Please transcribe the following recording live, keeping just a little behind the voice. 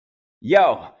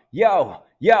Yo, yo,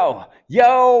 yo,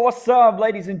 yo, what's up,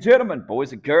 ladies and gentlemen,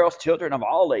 boys and girls, children of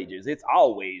all ages? It's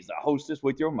always the hostess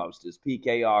with your mostest,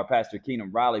 PKR, Pastor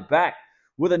Keenan Riley, back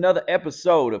with another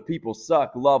episode of People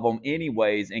Suck, Love Them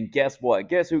Anyways. And guess what?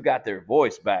 Guess who got their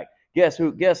voice back? Guess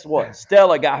who? Guess what?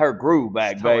 Stella got her groove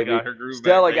back, Stella baby. got her groove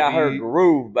Stella back, got her baby.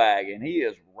 groove back, and he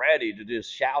is ready to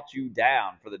just shout you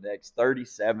down for the next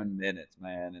 37 minutes,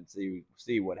 man, and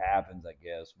see what happens, I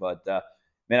guess. But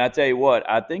man, I tell you what,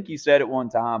 I think you said it one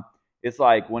time. It's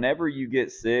like whenever you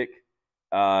get sick,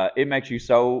 it makes you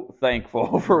so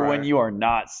thankful for when Right. you are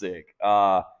not sick.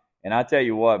 And I tell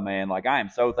you what, man, like I am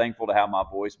so thankful to have my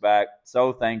voice back.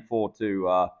 So thankful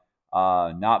to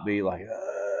not be like.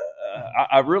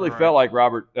 I really Right. felt like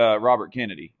Robert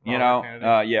Kennedy. You know,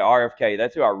 Kennedy. yeah, RFK.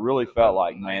 That's who I really felt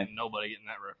like, man. Ain't nobody getting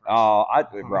that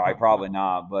reference. Right, probably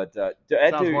not. But that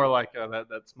Sounds dude, more like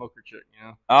that smoker chick, you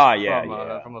know? oh yeah, from,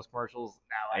 yeah. from those commercials.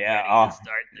 Now I'm Yeah, ready to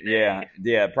start the day.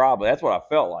 yeah, probably. That's what I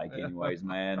felt like, anyways,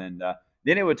 man. And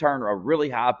then it would turn a really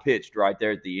high pitched right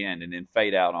there at the end, and then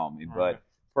fade out on me. Right. But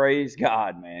praise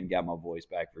God, man, got my voice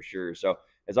back for sure. So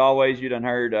as always, you done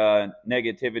heard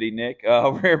Negativity Nick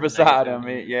over here beside him.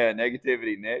 Negativity. Yeah,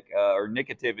 Negativity Nick or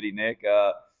Nickativity Nick.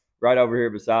 Right over here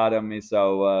beside him. And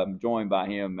so I'm joined by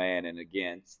him, man. And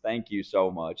again, thank you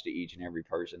so much to each and every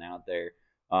person out there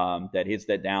that hits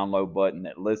that download button,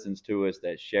 that listens to us,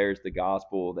 that shares the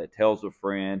gospel, that tells a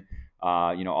friend,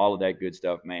 all of that good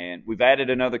stuff, man. We've added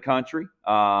another country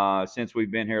since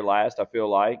we've been here last, I feel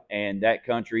like, and that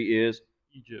country is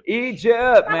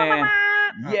Egypt, man.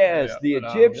 Yes, the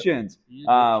Egyptians.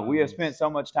 We have spent so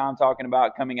much time talking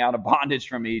about coming out of bondage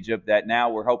from Egypt that now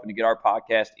we're hoping to get our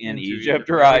podcast in Into Egypt, Egypt.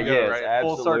 right? There we go, Yes, right?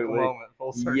 absolutely. Full circle moment.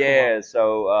 Full circle Yeah, moment.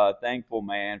 so thankful,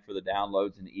 man, for the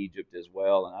downloads in Egypt as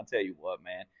well. And I'll tell you what,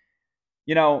 man,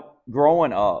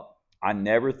 growing up, I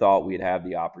never thought we'd have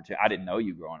the opportunity. I didn't know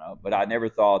you growing up, but I never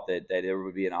thought that there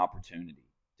would be an opportunity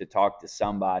to talk to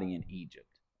somebody in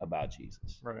Egypt about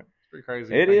Jesus. Right. It's pretty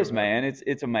crazy. It is, man.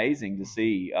 It's amazing to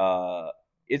see.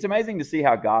 It's amazing to see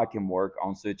how God can work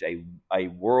on such a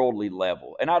worldly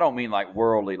level. And I don't mean like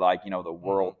worldly, like, the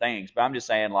world things, but I'm just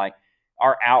saying like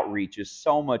our outreach is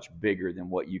so much bigger than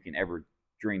what you can ever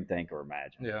dream, think, or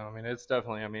imagine. Yeah, I mean, it's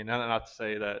definitely. I mean, not to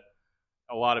say that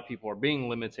a lot of people are being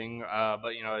limiting,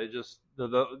 but it just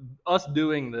the us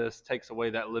doing this takes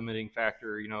away that limiting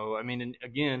factor. I mean, and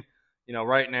again,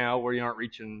 right now we aren't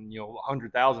reaching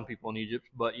 100,000 people in Egypt,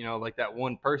 but like that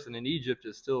one person in Egypt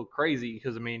is still crazy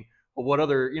because I mean, well, what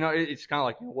other it's kind of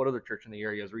like what other church in the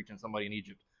area is reaching somebody in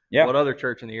Egypt? Yeah. What other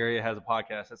church in the area has a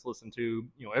podcast that's listened to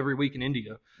every week in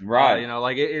India? Right.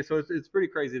 So it's pretty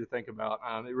crazy to think about.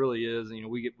 It really is.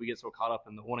 We get so caught up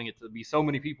in the wanting it to be so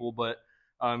many people, but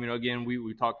again,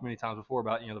 we talked many times before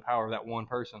about the power of that one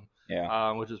person.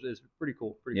 Yeah. Which is pretty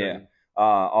cool. Pretty Yeah. crazy.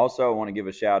 Also, I want to give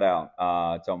a shout out.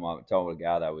 Told a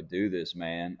guy that I would do this,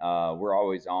 man. We're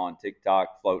always on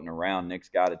TikTok, floating around. Nick's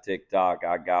got a TikTok.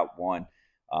 I got one.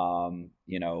 And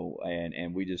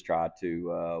we just try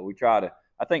to.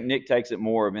 I think Nick takes it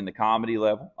more of in the comedy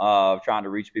level of trying to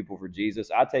reach people for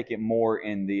Jesus. I take it more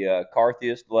in the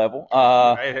Cartheist level.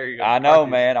 Hey, there you go. I know,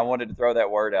 Cartheist. Man. I wanted to throw that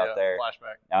word out there.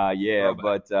 Flashback. Yeah,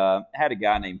 Throwback. but I had a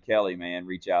guy named Kelly, man,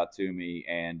 reach out to me,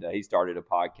 and he started a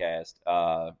podcast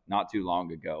not too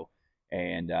long ago.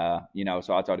 And,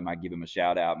 so I told him I'd give him a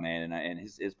shout out, man. And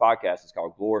his podcast is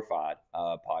called Glorified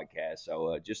Podcast.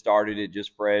 So just started it,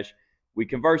 just fresh. We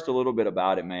conversed a little bit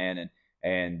about it, man. And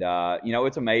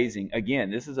it's amazing. Again,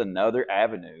 this is another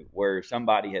avenue where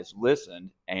somebody has listened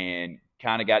and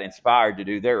kind of got inspired to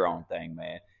do their own thing,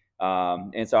 man.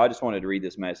 And so I just wanted to read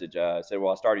this message. It said,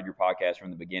 well, I started your podcast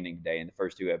from the beginning today, and the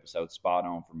first 2 episodes spot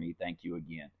on for me. Thank you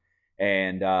again.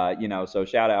 And, so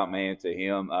shout out, man, to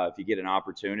him. If you get an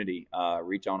opportunity,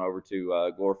 reach on over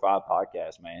to Glorified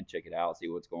Podcast, man. Check it out, see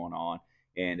what's going on,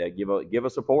 and give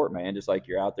us support, man, just like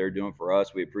you're out there doing for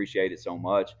us. We appreciate it so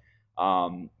much.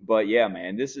 But yeah,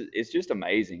 man, it's just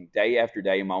amazing day after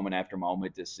day, moment after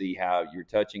moment to see how you're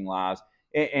touching lives.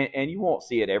 And you won't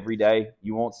see it every day.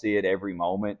 You won't see it every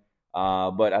moment.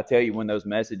 But I tell you, when those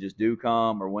messages do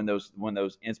come, or when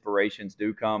those inspirations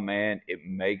do come, man, it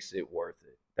makes it worth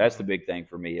it. That's the big thing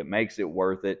for me. It makes it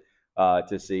worth it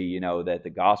to see, that the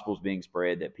gospel's being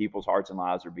spread, that people's hearts and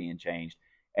lives are being changed.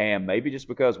 And maybe just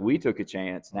because we took a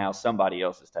chance, now somebody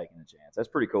else is taking a chance. That's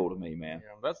pretty cool to me, man.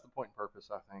 Yeah, that's the point and purpose,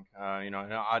 I think.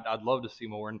 I'd love to see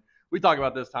more. And we talk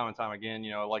about this time and time again.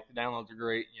 Like the downloads are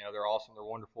great. They're awesome. They're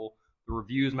wonderful. The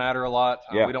reviews matter a lot.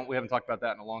 Yeah. We haven't talked about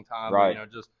that in a long time. Right.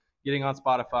 But, just getting on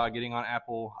Spotify, getting on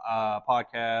Apple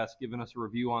Podcasts, giving us a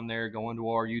review on there, going to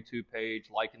our YouTube page,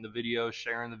 liking the videos,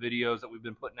 sharing the videos that we've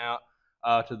been putting out.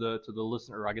 to the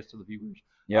listener, or I guess to the viewers.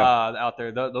 Yeah. Out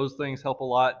there. Those things help a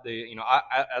lot. They,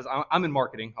 I'm in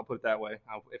marketing. I'll put it that way.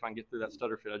 If I can get through that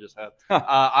stutter fit I just had.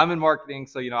 I'm in marketing,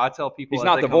 so I tell people. He's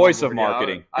not the voice of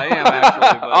marketing. I am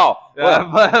actually.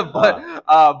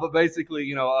 But, but basically,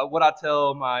 what I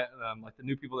tell my like the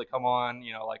new people that come on,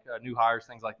 like new hires,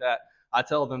 things like that. I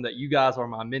tell them that you guys are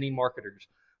my mini marketers.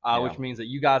 Which means that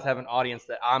you guys have an audience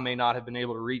that I may not have been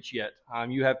able to reach yet.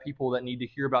 You have people that need to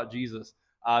hear about Jesus.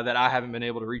 That I haven't been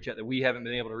able to reach yet, that we haven't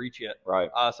been able to reach yet. Right.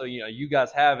 So you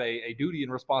guys have a duty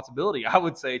and responsibility, I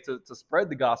would say, to spread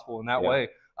the gospel in that way.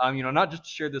 Not just to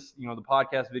share this, the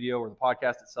podcast video or the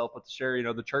podcast itself, but to share,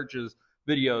 the church's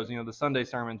videos, the Sunday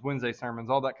sermons, Wednesday sermons,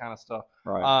 all that kind of stuff.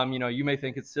 Right. You may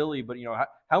think it's silly, but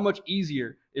how much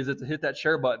easier is it to hit that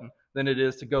share button than it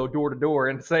is to go door to door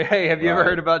and say, hey, have you ever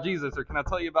heard about Jesus, or can I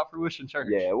tell you about Fruition Church?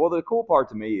 Yeah, well, the cool part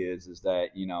to me is that,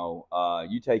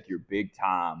 you take your big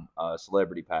time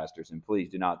celebrity pastors, and please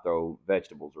do not throw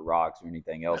vegetables or rocks or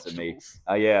anything else at me.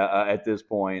 At this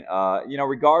point,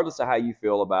 regardless of how you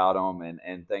feel about them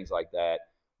and things like that,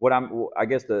 I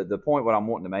guess the point what I'm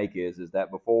wanting to make is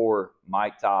that before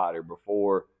Mike Todd, or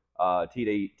before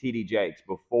TD Jakes,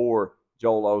 before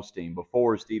Joel Osteen,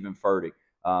 before Stephen Furtick,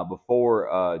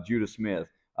 before Judah Smith,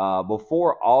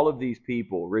 before all of these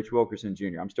people, Rich Wilkerson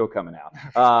Jr., I'm still coming out.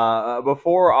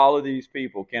 Before all of these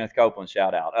people, Kenneth Copeland,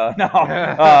 shout out.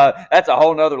 That's a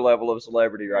whole nother level of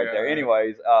celebrity right there.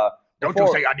 Anyways, don't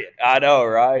you say I did? I know,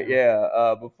 right?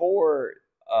 Yeah. Before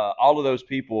all of those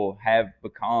people have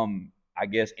become, I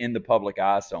guess, in the public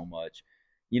eye so much,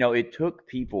 it took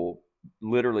people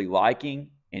literally liking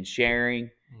and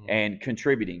sharing and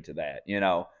contributing to that,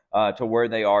 to where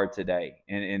they are today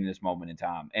in this moment in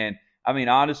time. And I mean,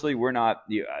 honestly, we're not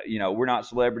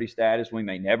celebrity status. We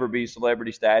may never be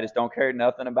celebrity status. Don't care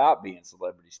nothing about being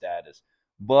celebrity status.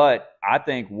 But I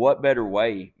think what better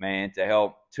way, man, to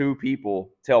help two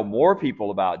people tell more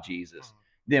people about Jesus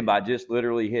than by just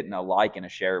literally hitting a like and a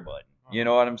share button. You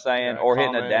know what I'm saying? Or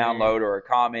hitting a download or a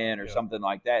comment or something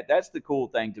like that. That's the cool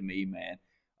thing to me, man.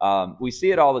 We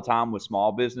see it all the time with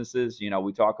small businesses.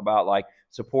 We talk about like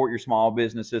support your small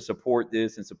businesses, support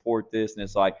this and support this. And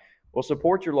it's like, well,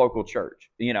 support your local church,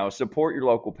 support your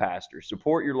local pastors,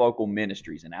 support your local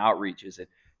ministries and outreaches, and,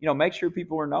 make sure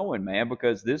people are knowing, man,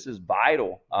 because this is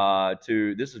vital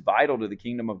to the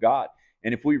kingdom of God.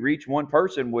 And if we reach one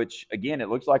person, which again, it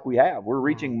looks like we're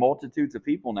reaching multitudes of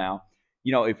people now.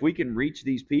 If we can reach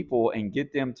these people and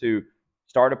get them to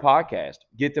start a podcast,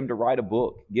 get them to write a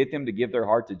book, get them to give their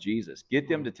heart to Jesus, get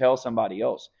them to tell somebody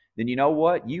else, then you know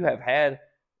what? You have had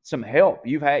some help.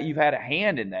 You've had a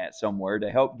hand in that somewhere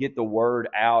to help get the word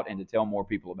out and to tell more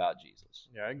people about Jesus.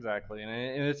 Yeah, exactly. And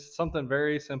it's something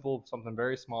very simple, something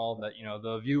very small that,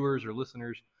 the viewers or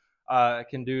listeners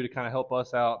can do to kind of help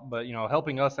us out. But,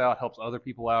 helping us out helps other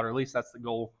people out, or at least that's the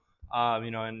goal.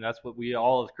 And that's what we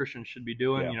all as Christians should be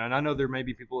doing. And I know there may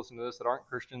be people listening to this that aren't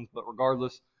Christians, but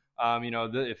regardless,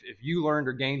 if you learned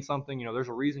or gained something, there's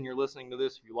a reason you're listening to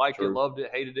this. If you liked it, loved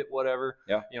it, hated it, whatever,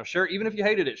 share. Even if you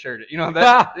hated it, shared it.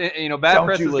 Bad Don't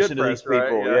press you is listen good to press, these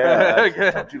people? right?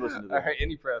 Don't you listen to them? All right,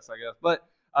 any press, I guess. But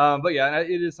yeah,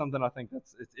 it is something I think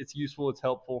it's useful. It's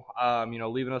helpful.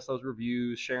 Leaving us those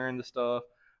reviews, sharing the stuff.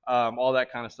 All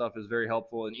that kind of stuff is very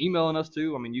helpful, and emailing us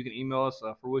too. I mean, you can email us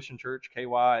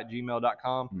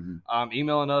fruitionchurchky@gmail.com.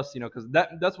 Emailing us, because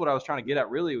that's what I was trying to get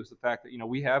at. Really, was the fact that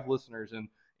we have listeners in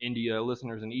India,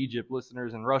 listeners in Egypt,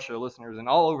 listeners in Russia, listeners in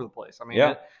all over the place. I mean,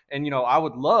 I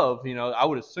would love, I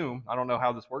would assume, I don't know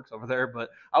how this works over there, but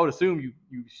I would assume you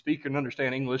speak and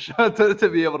understand English to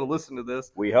be able to listen to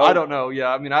this. We hope. I don't know.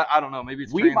 Yeah, I mean, I don't know. Maybe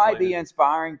it's we might be translated.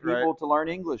 inspiring people to learn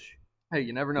English. Hey,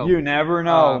 you never know. You never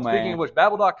know, man. Speaking of which,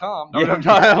 Babbel.com.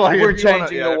 We're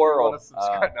changing the world.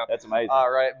 That's amazing.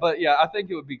 All right. But yeah, I think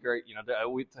it would be great,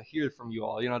 to hear from you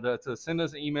all, to send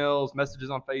us emails, messages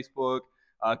on Facebook,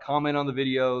 comment on the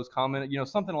videos, comment,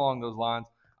 something along those lines.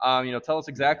 Tell us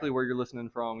exactly where you're listening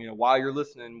from, why you're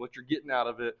listening, what you're getting out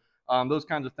of it. Those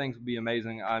kinds of things would be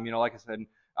amazing. Like I said,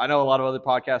 I know a lot of other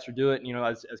podcasters do it,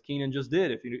 as Keenan just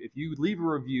did. If you leave a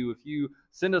review, if you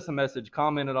send us a message,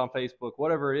 comment it on Facebook,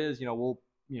 whatever it is, we'll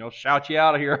shout you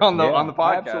out of here on the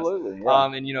podcast. Absolutely.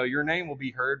 Yeah. And your name will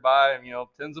be heard by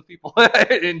tens of people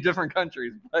in different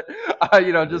countries. But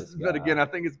but again, I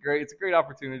think it's great. It's a great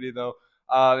opportunity though.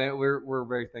 And we're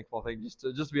very thankful, I think, just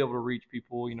to be able to reach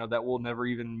people, that we'll never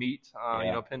even meet,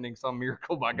 pending some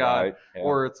miracle by God,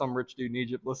 or it's some rich dude in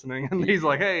Egypt listening, and he's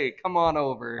like, "Hey, come on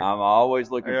over." I'm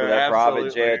always looking for that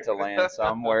private jet to land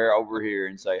somewhere over here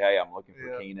and say, "Hey, I'm looking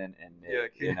for Keenan and Nick." Yeah,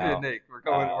 Keenan and Nick.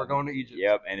 We're going to Egypt.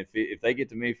 Yep. And if they get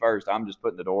to me first, I'm just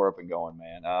putting the door up and going,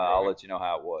 man. I'll let you know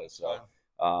how it was. So.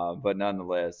 But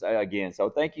nonetheless, again, so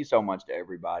thank you so much to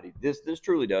everybody. This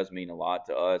truly does mean a lot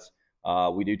to us.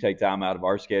 We do take time out of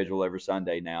our schedule every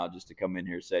Sunday now just to come in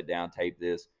here, sit down, tape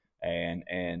this,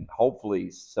 and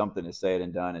hopefully something is said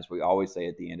and done, as we always say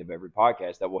at the end of every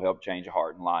podcast, that will help change a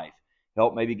heart and life.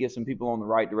 Help maybe get some people on the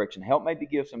right direction. Help maybe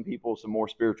give some people some more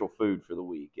spiritual food for the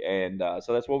week. And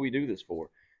so that's what we do this for.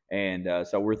 And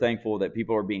so we're thankful that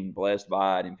people are being blessed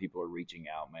by it and people are reaching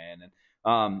out, man.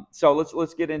 And so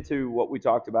let's get into what we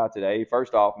talked about today.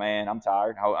 First off, man, I'm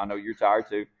tired. I know you're tired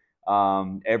too.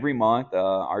 Every month,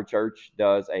 our church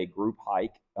does a group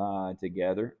hike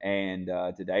together, and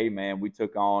today, man, we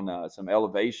took on some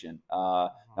elevation.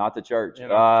 Not the church.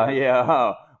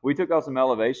 Yeah, we took on some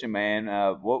elevation, man.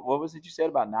 What was it you said,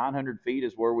 about 900 feet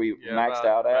is where we maxed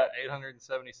out at?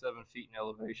 877 feet in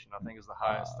elevation, I think, is the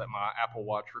highest that my Apple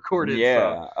Watch recorded.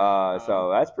 Yeah,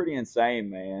 so that's pretty insane,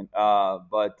 man.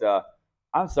 But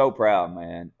I'm so proud,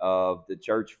 man, of the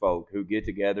church folk who get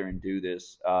together and do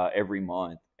this every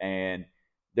month. And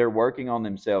they're working on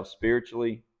themselves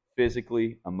spiritually,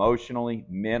 physically, emotionally,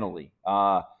 mentally.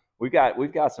 We've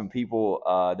got some people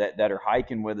that are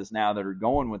hiking with us now, that are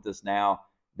going with us now,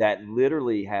 that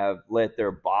literally have let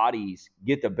their bodies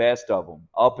get the best of them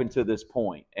up until this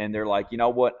point. And they're like, you know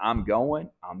what? I'm going.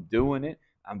 I'm doing it.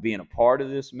 I'm being a part of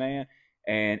this, man.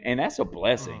 And that's a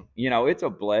blessing. You know, it's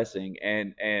a blessing.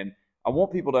 And I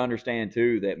want people to understand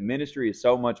too that ministry is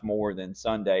so much more than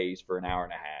Sundays for an hour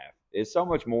and a half. It's so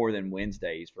much more than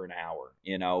Wednesdays for an hour.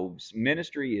 You know,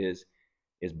 ministry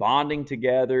is bonding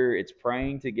together. It's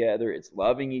praying together. It's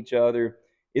loving each other.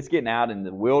 It's getting out in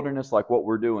the wilderness like what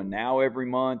we're doing now every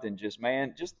month. And just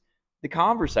the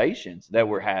conversations that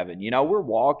we're having. You know, we're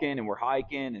walking and we're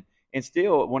hiking and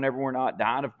still, whenever we're not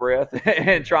dying of breath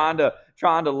and trying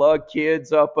to lug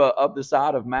kids up the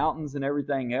side of mountains and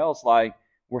everything else, like,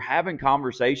 we're having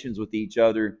conversations with each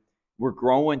other. We're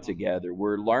growing together.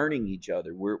 We're learning each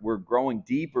other. We're growing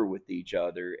deeper with each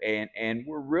other. And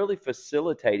we're really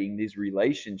facilitating these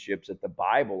relationships that the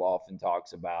Bible often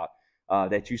talks about,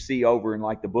 that you see over in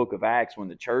like the book of Acts when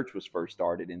the church was first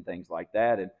started and things like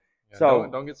that. And so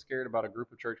don't get scared about a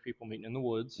group of church people meeting in the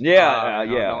woods.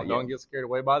 Don't get scared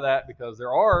away by that, because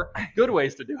there are good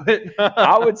ways to do it.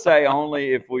 I would say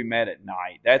only if we met at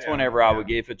night. That's whenever I would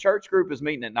get. If a church group is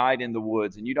meeting at night in the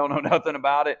woods and you don't know nothing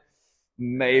about it,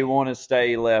 may want to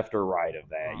stay left or right of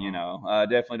that. You know,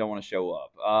 definitely don't want to show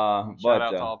up. Shout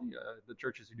out to all the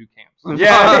churches who do camps.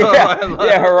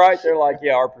 Yeah, right. They're like,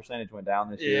 our percentage went down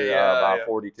this year about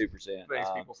 42%. Makes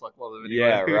people suck love it anyway.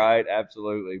 Yeah, right.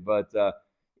 Absolutely. But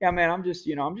yeah, man, I'm just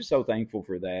so thankful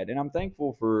for that. And I'm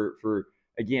thankful for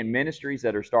again, ministries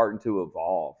that are starting to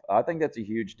evolve. I think that's a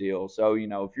huge deal. So, you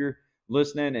know, if you're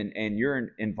listening and you're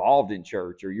involved in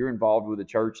church, or you're involved with a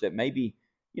church that maybe,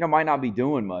 you know, might not be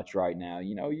doing much right now,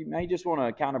 you know, you may just want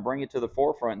to kind of bring it to the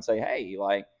forefront and say, hey,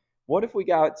 like, what if we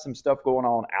got some stuff going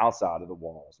on outside of the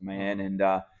walls, man? And,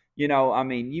 you know, I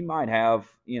mean, you might have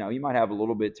a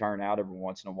little bit turnout every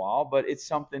once in a while, but it's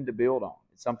something to build on.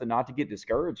 It's something not to get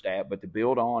discouraged at, but to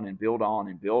build on and build on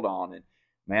and build on. And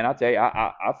man, I tell you,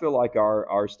 I feel like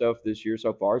our stuff this year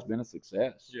so far has been a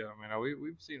success. Yeah, I mean,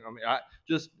 we've seen. I mean, I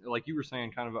just like you were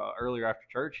saying, kind of earlier after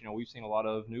church. You know, we've seen a lot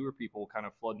of newer people kind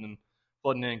of flooding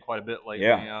in quite a bit lately.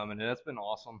 And that's been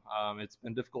awesome. It's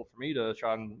been difficult for me to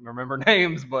try and remember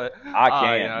names, but I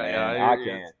can't, man. I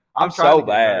can't. I'm trying to get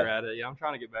better at it. Yeah, I'm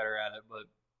trying to get better at it, but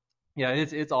yeah,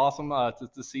 it's awesome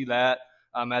to see that.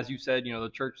 As you said, you know, the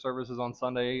church services on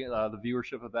Sunday, the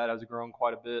viewership of that has grown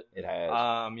quite a bit. It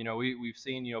has. You know, we've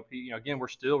seen, you know, again, we're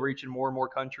still reaching more and more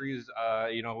countries,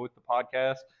 you know, with the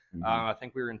podcast. I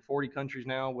think we're in 40 countries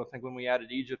now. I think when we added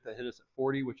Egypt, that hit us at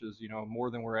 40, which is, you know, more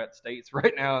than we're at states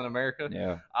right now in America.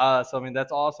 Yeah. So, I mean,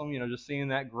 that's awesome, you know, just seeing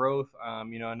that growth,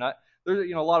 you know, and there's,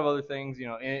 you know, a lot of other things, you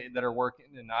know, that are working,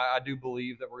 and I do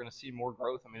believe that we're going to see more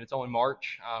growth. I mean, it's only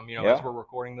March, you know, as we're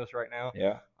recording this right now.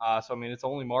 Yeah. So I mean, it's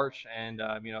only March, and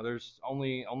you know, there's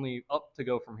only up to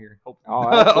go from here.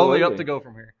 Hopefully, only up to go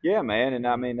from here. Yeah, man, and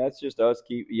I mean, that's just us.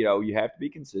 You know, you have to be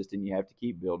consistent. You have to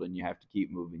keep building. You have to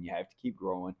keep moving. You have to keep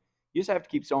growing. You just have to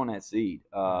keep sowing that seed,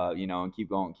 you know, and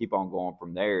keep on going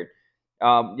from there.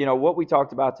 You know, what we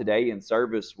talked about today in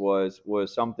service was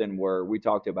something where we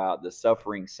talked about the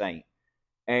suffering saint.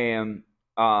 And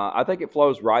I think it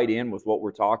flows right in with what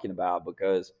we're talking about,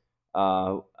 because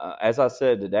as I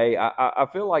said today, I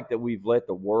feel like that we've let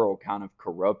the world kind of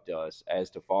corrupt us as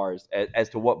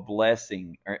to what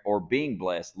blessing or being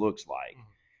blessed looks like.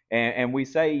 And we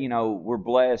say, you know, we're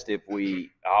blessed if we,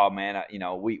 you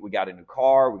know, we got a new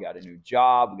car, we got a new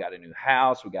job, we got a new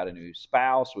house, we got a new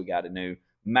spouse, we got a new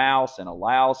mouse and a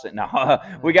louse. And no,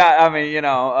 we got, I mean, you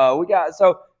know, we got,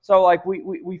 so like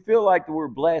we feel like we're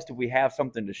blessed if we have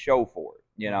something to show for it,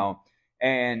 you know.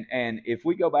 And if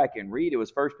we go back and read, it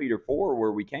was First Peter 4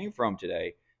 where we came from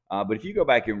today. But if you go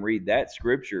back and read that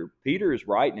scripture, Peter is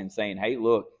writing and saying, hey,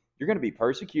 look, you're going to be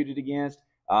persecuted against.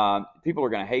 People are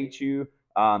going to hate you.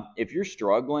 If you're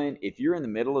struggling, if you're in the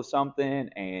middle of something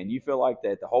and you feel like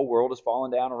that the whole world is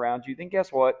falling down around you, then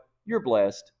guess what? You're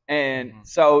blessed. And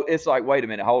so it's like, wait a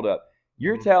minute, hold up.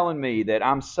 You're telling me that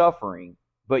I'm suffering,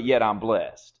 but yet I'm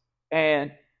blessed.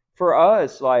 And for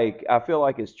us, like, I feel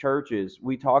like as churches,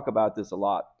 we talk about this a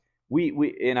lot.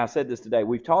 And I said this today,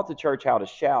 we've taught the church how to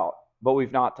shout, but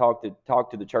we've not talked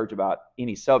to the church about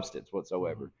any substance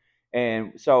whatsoever.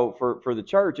 And so for the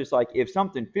church, it's like if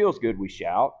something feels good, we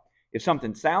shout. If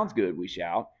something sounds good, we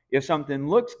shout. If something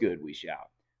looks good, we shout.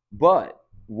 But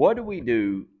what do we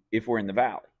do if we're in the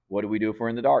valley? What do we do if we're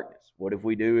in the darkness? What do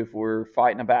we do if we're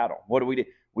fighting a battle? What do we do?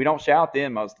 We don't shout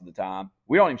then most of the time.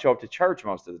 We don't even show up to church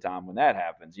most of the time when that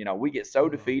happens. You know, we get so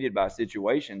defeated by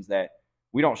situations that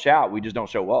we don't shout. We just don't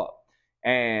show up.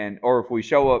 Or if we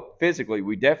show up physically,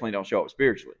 we definitely don't show up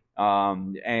spiritually.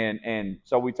 And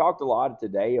so we talked a lot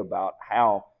today about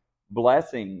how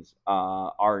blessings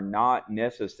are not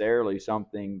necessarily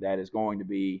something that is going to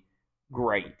be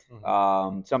great,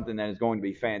 something that is going to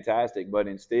be fantastic, but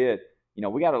instead, you know,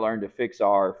 we got to learn to fix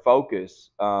our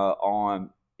focus on,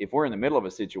 if we're in the middle of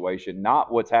a situation,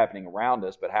 not what's happening around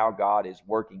us, but how God is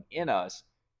working in us,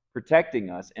 protecting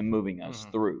us, and moving us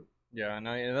through. Yeah, and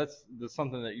that's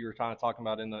something that you were kind of talking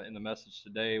about in the message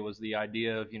today, was the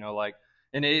idea of, you know, like,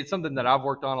 and it's something that I've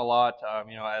worked on a lot,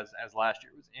 you know, as last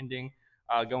year was ending,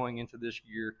 going into this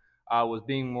year, was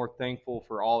being more thankful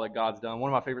for all that God's done.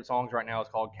 One of my favorite songs right now is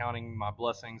called Counting My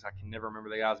Blessings. I can never remember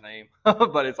the guy's name,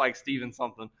 but it's like Steven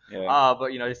something. Yeah.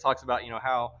 But, you know, he talks about, you know,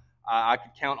 how I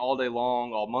could count all day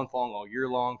long, all month long, all year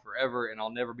long, forever, and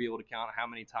I'll never be able to count how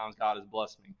many times God has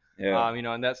blessed me. Yeah. You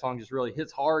know, and that song just really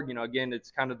hits hard. You know, again,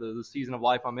 it's kind of the season of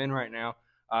life I'm in right now.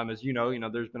 As you know,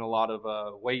 there's been a lot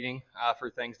of waiting for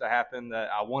things to happen that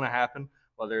I want to happen,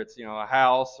 whether it's, you know, a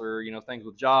house or, you know, things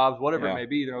with jobs, whatever it may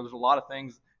be. You know, there's a lot of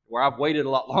things where I've waited a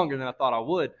lot longer than I thought I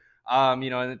would. You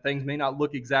know, and things may not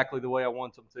look exactly the way I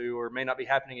want them to, or may not be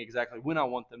happening exactly when I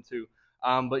want them to.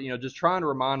 But, you know, just trying to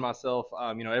remind myself,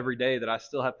 you know, every day that I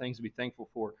still have things to be thankful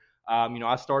for. You know,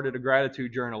 I started a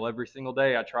gratitude journal every single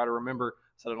day. I try to remember,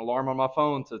 set an alarm on my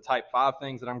phone to type 5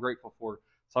 things that I'm grateful for.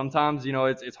 Sometimes, you know,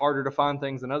 it's harder to find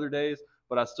things than other days,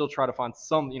 but I still try to find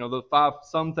some, you know, the 5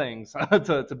 some things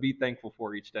to be thankful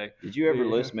for each day. Did you ever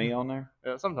list me on there?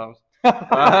 Yeah, sometimes.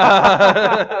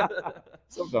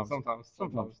 Sometimes.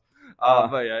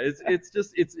 But yeah,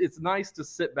 it's nice to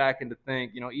sit back and to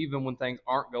think, you know, even when things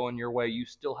aren't going your way, you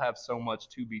still have so much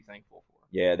to be thankful for.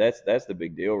 Yeah, that's the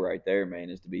big deal right there, man,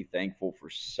 is to be thankful for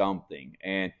something.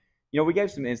 And, you know, we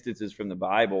gave some instances from the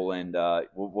Bible, and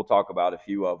we'll talk about a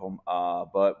few of them.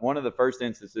 But one of the first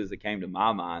instances that came to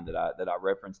my mind that I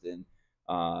referenced in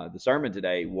the sermon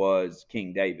today was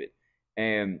King David,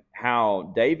 and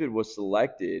how David was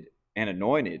selected and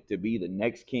anointed to be the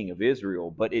next king of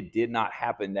Israel, but it did not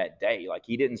happen that day. Like,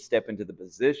 he didn't step into the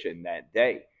position that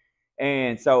day.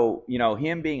 And so, you know,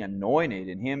 him being anointed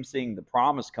and him seeing the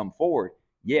promise come forward,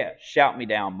 yeah, shout me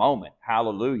down moment.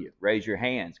 Hallelujah. Raise your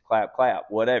hands, clap, clap,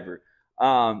 whatever.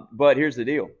 But here's the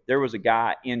deal. There was a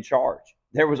guy in charge.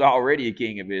 There was already a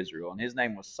king of Israel, and his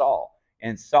name was Saul.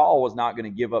 And Saul was not going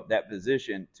to give up that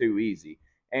position too easy.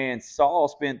 And Saul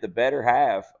spent the better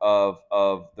half of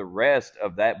the rest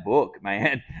of that book,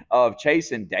 man, of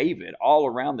chasing David all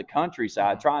around the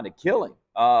countryside, trying to kill him,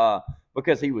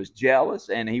 because he was jealous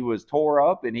and he was tore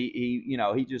up, and he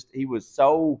was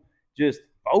so just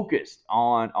focused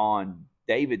on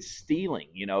David stealing,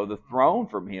 you know, the throne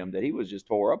from him, that he was just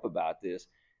tore up about this.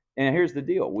 And here's the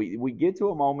deal: we get to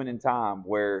a moment in time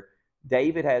where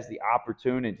David has the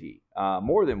opportunity,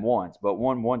 more than once, but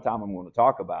one time I'm going to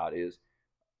talk about is,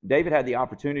 David had the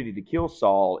opportunity to kill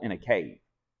Saul in a cave,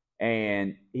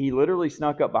 and he literally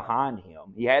snuck up behind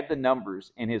him. He had the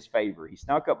numbers in his favor. He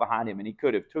snuck up behind him, and he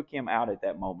could have took him out at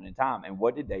that moment in time. And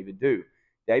what did David do?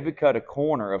 David cut a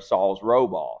corner of Saul's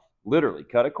robe off, literally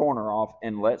cut a corner off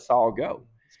and let Saul go.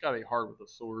 It's got to be hard with a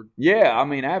sword. Yeah, I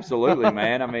mean, absolutely,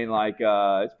 man. I mean, like,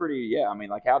 it's pretty, yeah, I mean,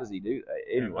 like, how does he do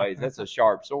that? Anyways, that's a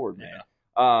sharp sword, man.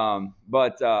 Yeah.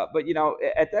 But, you know,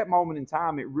 at that moment in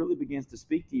time, it really begins to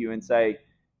speak to you and say,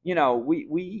 you know,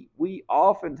 we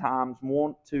oftentimes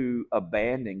want to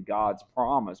abandon God's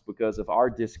promise because of our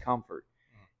discomfort.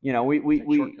 You know, we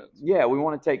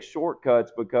want to take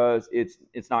shortcuts because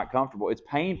it's not comfortable. It's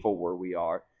painful where we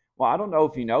are. Well, I don't know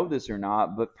if you know this or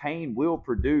not, but pain will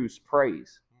produce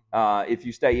praise if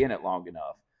you stay in it long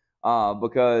enough.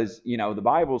 because the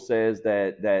Bible says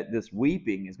that this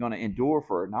weeping is going to endure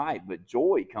for a night, but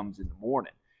joy comes in the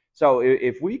morning. So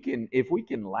if we can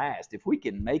last, if we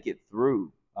can make it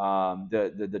through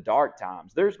the dark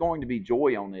times, there's going to be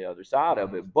joy on the other side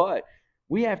of it. But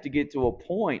we have to get to a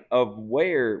point of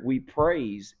where we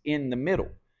praise in the middle.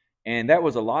 And that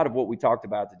was a lot of what we talked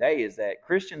about today, is that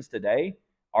Christians today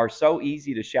are so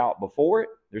easy to shout before it.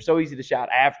 They're so easy to shout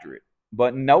after it,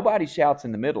 but nobody shouts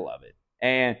in the middle of it.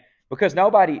 And because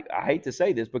nobody, I hate to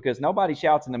say this, because nobody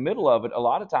shouts in the middle of it, a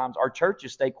lot of times our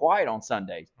churches stay quiet on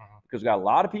Sundays because we got a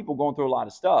lot of people going through a lot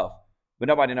of stuff, but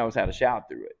nobody knows how to shout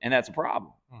through it. And that's a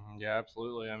problem. Yeah,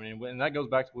 absolutely. I mean, and that goes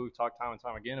back to what we've talked time and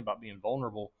time again about being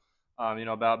vulnerable.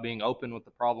 About being open with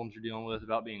the problems you're dealing with,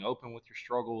 about being open with your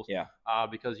struggles. Yeah.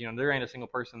 Because there ain't a single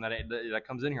person that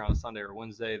comes in here on a Sunday or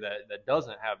Wednesday that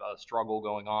doesn't have a struggle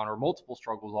going on, or multiple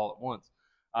struggles all at once.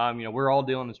 We're all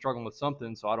dealing and struggling with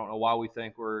something, so I don't know why we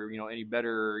think we're any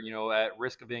better at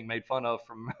risk of being made fun of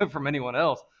from anyone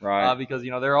else. Right. Because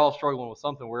they're all struggling with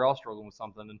something. We're all struggling with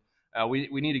something, and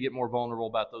we need to get more vulnerable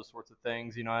about those sorts of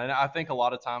things. And I think a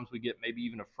lot of times we get maybe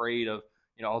even afraid of.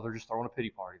 They're just throwing a pity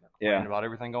party. They're complaining about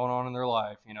everything going on in their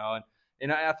life,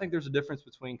 and I think there's a difference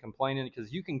between complaining,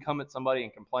 because you can come at somebody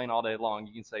and complain all day long.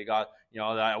 You can say, God,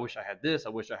 I wish I had this. I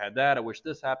wish I had that. I wish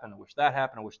this happened. I wish that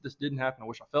happened. I wish this didn't happen. I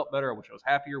wish I felt better. I wish I was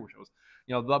happier. I wish I was,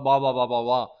 blah, blah, blah, blah,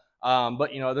 blah, blah. But,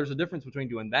 there's a difference between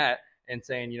doing that and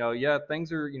saying,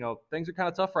 things are kind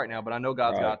of tough right now, but I know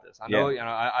God's got this. I know,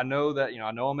 I know that,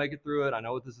 I know I'll make it through it. I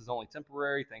know this is only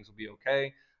temporary. Things will be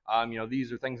okay.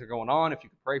 These are things that are going on. If you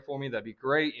could pray for me, that'd be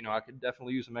great. I could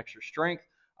definitely use some extra strength.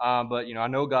 But I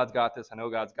know God's got this. I know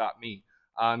God's got me.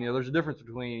 There's a difference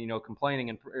between complaining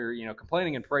and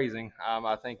praising.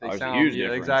 I think they sound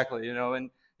exactly.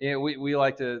 And we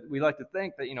like to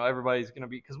think that everybody's going to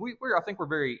be, because I think we're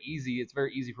very easy. It's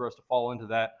very easy for us to fall into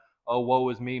that woe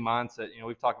is me mindset.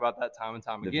 We've talked about that time and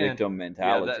time again. The victim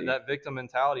mentality. Yeah, that victim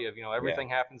mentality of everything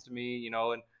happens to me.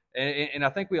 And I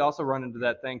think we also run into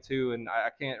that thing too, and I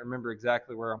can't remember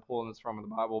exactly where I'm pulling this from in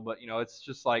the Bible, but it's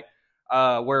just like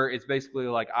where it's basically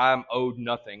like I'm owed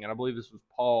nothing, and I believe this was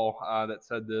Paul that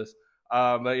said this.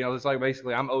 But it's like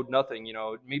basically I'm owed nothing.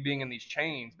 Me being in these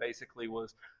chains basically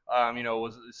was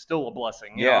still a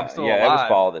blessing. I'm still alive. It was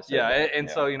Paul that said that. And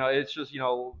so it's just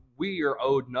we are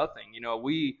owed nothing.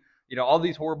 All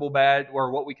these horrible, bad,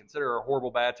 or what we consider are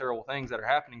horrible, bad, terrible things that are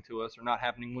happening to us are not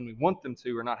happening when we want them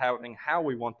to, or not happening how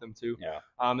we want them to. Yeah.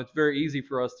 It's very easy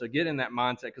for us to get in that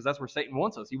mindset, because that's where Satan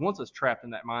wants us. He wants us trapped in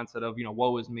that mindset of,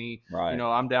 woe is me. Right.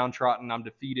 I'm downtrodden, I'm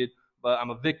defeated, but I'm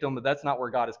a victim. But that's not where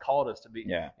God has called us to be.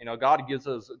 Yeah. God gives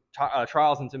us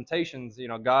trials and temptations.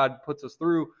 God puts us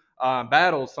through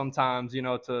battles sometimes,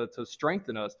 to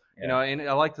strengthen us. Yeah. And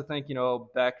I like to think,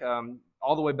 back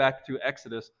all the way back to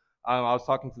Exodus. I was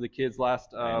talking to the kids last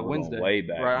Wednesday. Way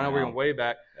back. Right, I know we're going way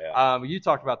back. Yeah. You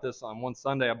talked about this on one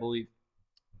Sunday, I believe,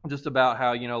 just about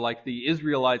how like the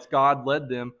Israelites, God led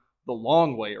them the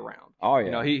long way around. Oh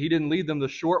yeah. He didn't lead them the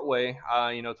short way,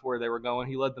 to where they were going.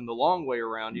 He led them the long way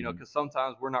around. Because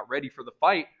sometimes we're not ready for the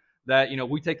fight. That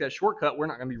we take that shortcut, we're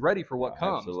not going to be ready for what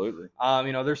comes. Absolutely.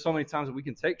 There's so many times that we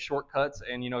can take shortcuts,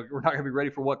 and we're not going to be ready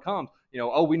for what comes.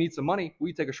 We need some money.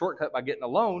 We take a shortcut by getting a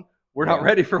loan. We're not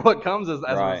ready for what comes as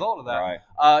a result of that. Right.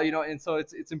 And so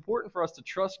it's important for us to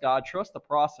trust God, trust the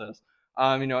process.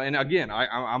 And again,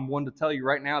 I'm one to tell you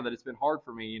right now that it's been hard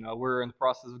for me. We're in the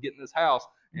process of getting this house,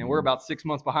 and we're about 6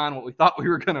 months behind what we thought we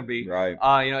were going to be. Right.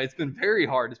 It's been very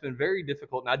hard. It's been very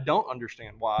difficult, and I don't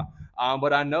understand why.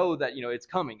 But I know that it's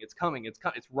coming. It's coming. It's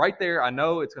right there. I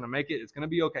know it's going to make it. It's going to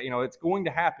be okay. It's going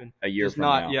to happen. A year just from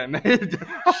not, now. Yeah, man,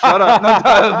 shut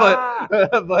up.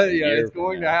 But yeah, it's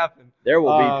going to happen. There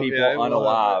will be people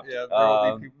unalived.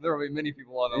 There will be many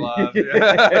people unalived.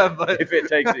 Yeah. But, if it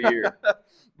takes a year.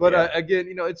 But again,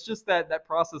 it's just that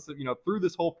process of through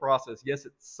this whole process. Yes,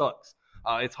 it sucks.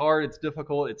 It's hard. It's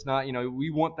difficult. It's not. We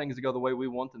want things to go the way we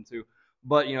want them to.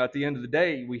 But at the end of the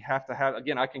day, we have to have.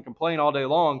 Again, I can complain all day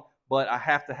long, but I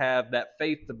have to have that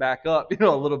faith to back up. A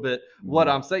little bit what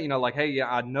I'm saying. Like, hey,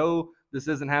 yeah, I know this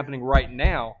isn't happening right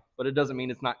now, but it doesn't mean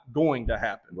it's not going to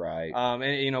happen. Right.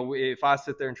 And if I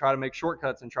sit there and try to make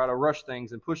shortcuts and try to rush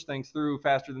things and push things through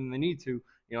faster than they need to,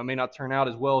 it may not turn out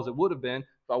as well as it would have been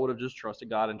if I would have just trusted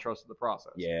God and trusted the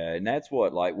process. Yeah, and that's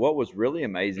what was really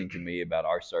amazing to me about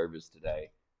our service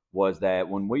today was that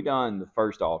when we done the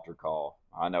first altar call,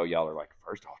 I know y'all are like,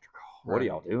 first altar call, what are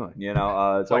y'all doing?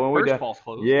 So like when first we done, false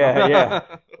close. Yeah.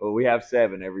 Well, we have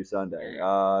 7 every Sunday.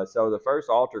 So the first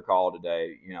altar call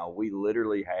today, we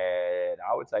literally had,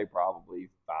 I would say probably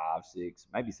 5, 6,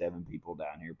 maybe 7 people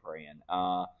down here praying.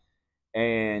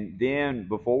 And then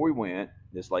before we went,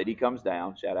 this lady comes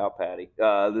down. Shout out Patty.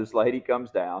 This lady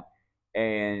comes down,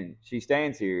 and she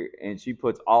stands here and she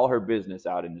puts all her business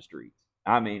out in the streets.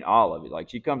 I mean, all of it. Like,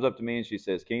 she comes up to me and she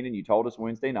says, "Keenan, you told us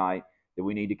Wednesday night that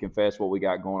we need to confess what we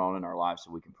got going on in our life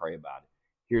so we can pray about it.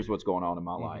 Here's what's going on in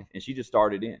my life." And she just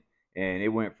started in. And it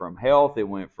went from health, it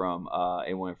went from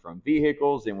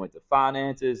vehicles, it went to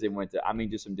finances, it went to, I mean,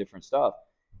 just some different stuff.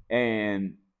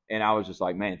 And I was just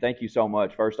like, man, thank you so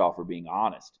much, first off, for being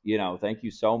honest. Thank you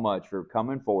so much for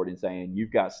coming forward and saying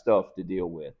you've got stuff to deal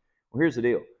with. Well, here's the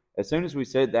deal. As soon as we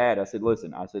said that, I said,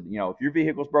 listen, if your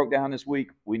vehicle's broke down this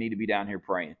week, we need to be down here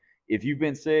praying. If you've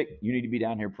been sick, you need to be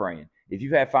down here praying. If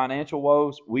you've had financial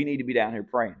woes, we need to be down here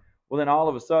praying. Well, then all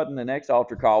of a sudden, the next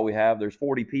altar call we have, there's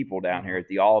 40 people down here at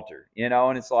the altar,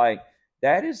 and it's like,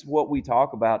 that is what we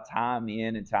talk about time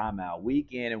in and time out, week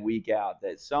in and week out,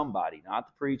 that somebody, not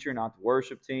the preacher, not the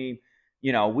worship team,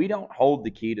 we don't hold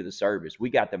the key to the service. We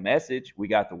got the message, we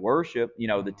got the worship,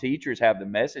 the teachers have the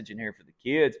message in here for the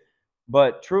kids,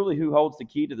 but truly who holds the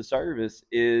key to the service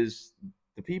is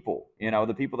the people,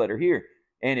 the people that are here.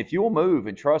 And if you'll move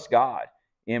and trust God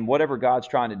in whatever God's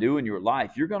trying to do in your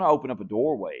life, you're going to open up a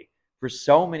doorway for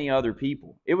so many other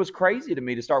people. It was crazy to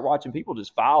me to start watching people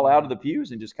just file out of the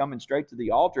pews and just coming straight to the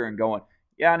altar and going,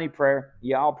 "Yeah, I need prayer.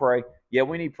 Yeah, I'll pray. Yeah,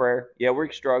 we need prayer. Yeah, we're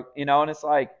struggling." And it's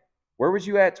like, where was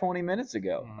you at 20 minutes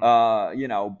ago?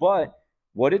 But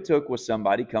what it took was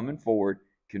somebody coming forward,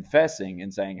 confessing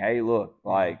and saying, "Hey, look,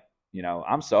 like,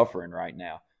 I'm suffering right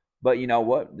now. But you know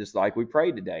what? Just like we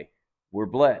prayed today, we're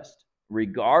blessed.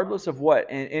 Regardless of what,"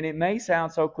 and it may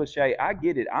sound so cliche. I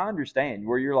get it. I understand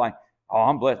where you're like, "Oh,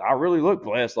 I'm blessed. I really look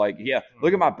blessed. Like, yeah,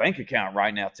 look at my bank account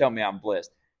right now. Tell me I'm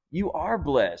blessed." You are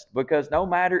blessed, because no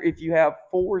matter if you have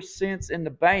 4 cents in the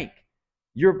bank,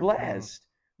 you're blessed.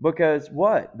 Because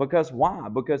what? Because why?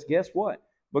 Because guess what?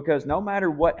 Because no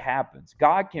matter what happens,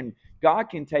 God can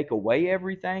take away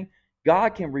everything.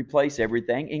 God can replace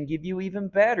everything and give you even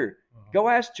better. Go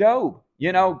ask Job.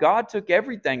 God took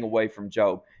everything away from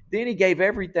Job. Then he gave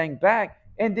everything back,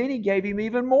 and then he gave him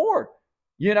even more.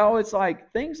 It's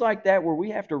like things like that where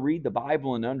we have to read the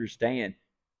Bible and understand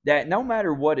that no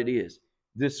matter what it is,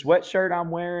 this sweatshirt I'm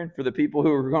wearing, for the people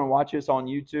who are going to watch this on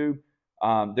YouTube,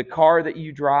 the car that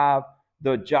you drive,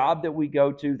 the job that we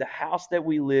go to, the house that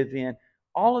we live in,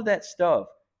 all of that stuff,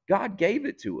 God gave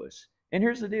it to us. And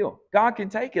here's the deal. God can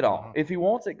take it all. If he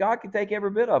wants it, God can take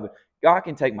every bit of it. God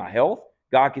can take my health.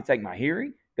 God can take my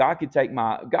hearing. God can take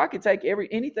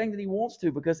anything that he wants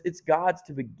to, because it's God's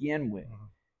to begin with.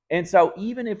 And so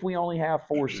even if we only have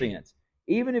 4 cents,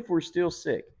 even if we're still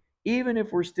sick, even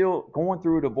if we're still going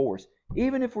through a divorce,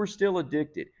 even if we're still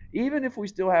addicted, even if we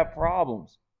still have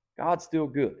problems, God's still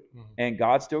good. And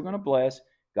God's still going to bless.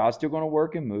 God's still going to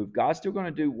work and move. God's still going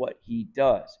to do what he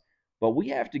does. But we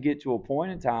have to get to a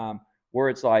point in time where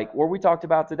it's like, where we talked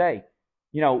about today,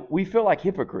 we feel like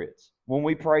hypocrites when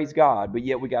we praise God, but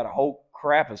yet we got a whole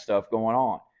crap of stuff going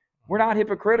on. We're not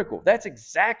hypocritical. That's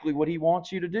exactly what he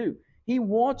wants you to do. He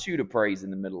wants you to praise in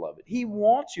the middle of it. He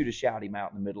wants you to shout him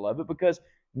out in the middle of it, because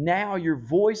now you're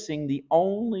voicing the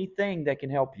only thing that can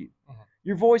help you.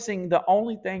 You're voicing the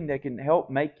only thing that can help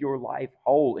make your life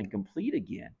whole and complete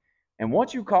again. And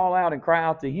once you call out and cry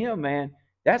out to him, man,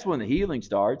 that's when the healing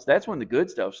starts. That's when the good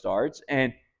stuff starts.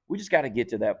 And we just got to get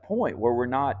to that point where we're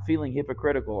not feeling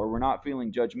hypocritical, or we're not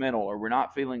feeling judgmental, or we're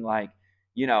not feeling like,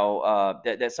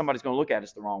 that somebody's going to look at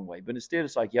us the wrong way. But instead,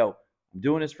 it's like, yo, I'm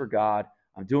doing this for God.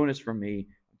 I'm doing this for me.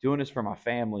 I'm doing this for my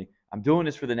family. I'm doing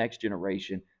this for the next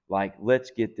generation. Like, let's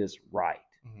get this right.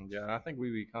 Yeah, I think we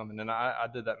become, and then I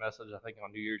did that message, I think,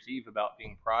 on New Year's Eve about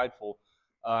being prideful.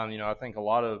 I think a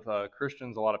lot of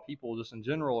Christians, a lot of people just in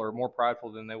general, are more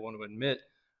prideful than they want to admit.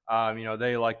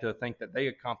 They like to think that they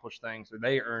accomplished things, or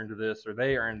they earned this, or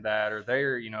they earned that, or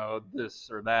they're, this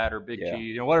or that, or big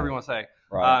G, whatever you want to say.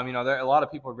 Right. A lot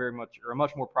of people are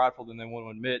much more prideful than they want to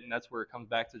admit, and that's where it comes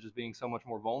back to just being so much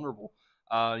more vulnerable.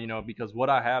 Because what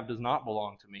I have does not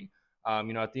belong to me.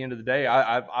 At the end of the day,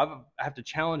 I have to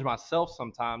challenge myself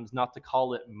sometimes not to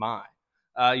call it mine.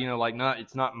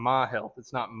 It's not my health,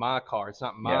 it's not my car, it's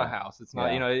not my house, it's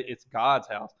not, it's God's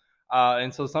house.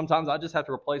 And so sometimes I just have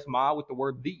to replace my with the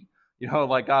word thee.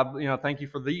 Like, God, thank you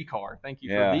for the car, thank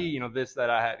you for the, this that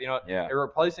I have. And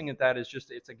replacing it, that is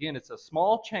just, it's a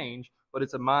small change, but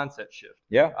it's a mindset shift.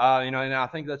 And I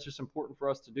think that's just important for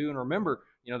us to do and remember,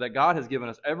 that God has given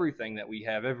us everything that we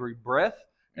have, every breath,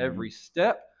 every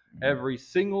step. Every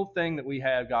single thing that we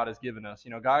have, God has given us.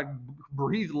 God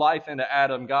breathed life into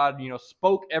Adam. God,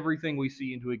 spoke everything we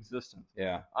see into existence.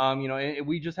 And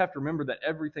we just have to remember that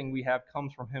everything we have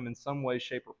comes from him in some way,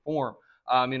 shape, or form.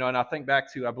 And I think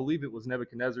back to, I believe it was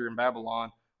Nebuchadnezzar in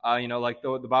Babylon. You know, like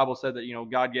the Bible said that, you know,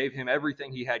 God gave him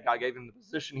everything he had. God gave him the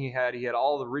position he had. He had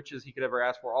all the riches he could ever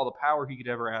ask for, all the power he could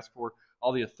ever ask for,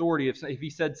 all the authority. If he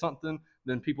said something,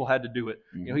 then people had to do it.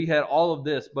 Mm-hmm. You know, he had all of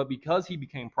this, but because he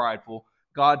became prideful,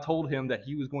 God told him that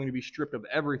he was going to be stripped of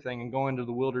everything and go into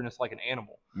the wilderness like an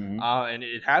animal. Mm-hmm. And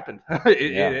it happened.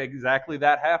 Exactly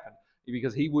that happened,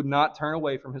 because he would not turn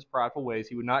away from his prideful ways.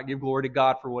 He would not give glory to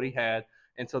God for what he had.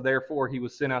 And so therefore he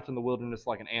was sent out in the wilderness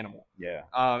like an animal. Yeah.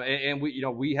 And we, you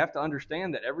know, we have to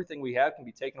understand that everything we have can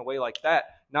be taken away like that.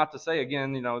 Not to say,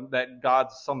 again, you know, that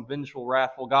God's some vengeful,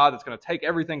 wrathful God that's going to take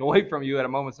everything away from you at a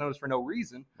moment's notice for no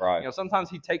reason. Right. You know, sometimes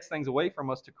he takes things away from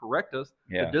us to correct us,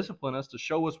 to discipline us, to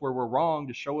show us where we're wrong,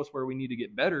 to show us where we need to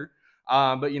get better.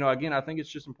 But, you know, again, I think it's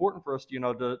just important for us to, you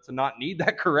know, to not need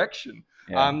that correction,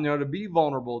 you know, to be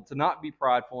vulnerable, to not be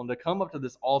prideful, and to come up to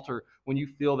this altar when you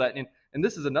feel that. And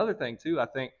this is another thing too, I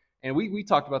think, and we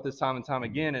talked about this time and time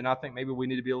again, and I think maybe we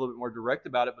need to be a little bit more direct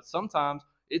about it, but sometimes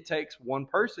it takes one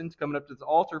person to come up to the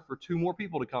altar for 2 more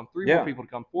people to come, 3 more people to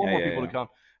come, 4 more people to come.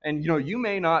 And, you know, you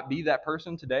may not be that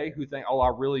person today who think, oh,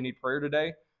 I really need prayer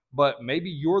today. But maybe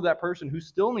you're that person who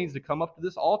still needs to come up to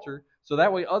this altar, so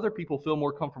that way other people feel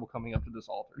more comfortable coming up to this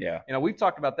altar. Yeah. You know, we've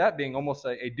talked about that being almost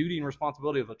a duty and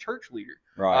responsibility of a church leader.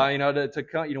 Right. You know, to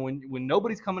come, you know, when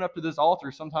nobody's coming up to this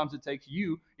altar, sometimes it takes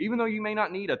you, even though you may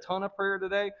not need a ton of prayer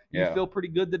today, you feel pretty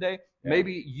good today.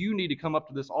 Maybe you need to come up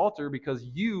to this altar, because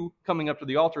you coming up to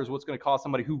the altar is what's going to cause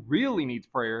somebody who really needs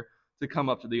prayer to come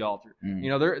up to the altar. You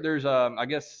know, there's I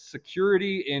guess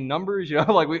security in numbers. You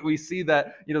know, like we see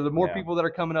that, you know, the more people that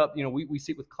are coming up, you know, we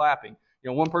see it with clapping. You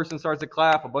know, one person starts to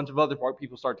clap, a bunch of other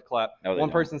people start to clap. No, one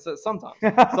don't. person says sometimes.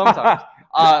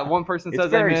 One person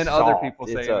says amen, other people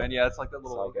say amen. Yeah, it's like that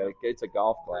little. It's a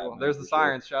golf clap. Well, there's the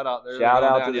sirens. Shout out. Shout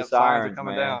out to the sirens sirens, are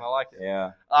coming man. down. I like it.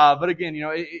 Yeah. But again, you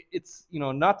know, it's, you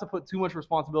know, not to put too much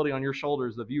responsibility on your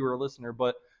shoulders, the viewer or listener,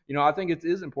 but, you know, I think it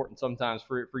is important sometimes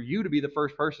for you to be the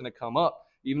first person to come up.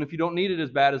 Even if you don't need it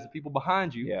as bad as the people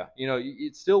behind you, you know,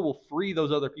 it still will free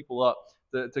those other people up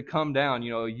to come down.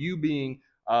 You know, you being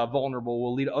vulnerable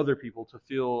will lead other people to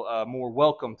feel more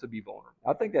welcome to be vulnerable.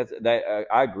 I think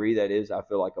I agree. That is, I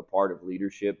feel like, a part of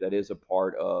leadership. That is a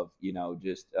part of, you know,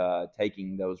 just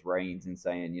taking those reins and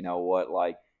saying, you know what,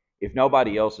 like, if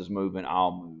nobody else is moving,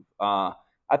 I'll move.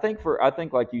 I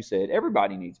think like you said,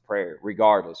 everybody needs prayer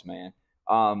regardless, man.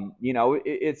 You know,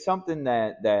 it's something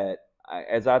that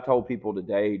as I told people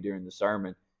today during the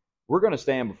sermon, we're going to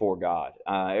stand before God.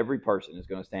 Every person is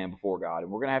going to stand before God,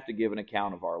 and we're going to have to give an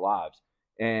account of our lives.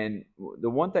 And the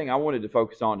one thing I wanted to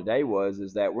focus on today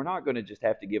is that we're not going to just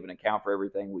have to give an account for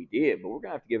everything we did, but we're going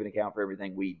to have to give an account for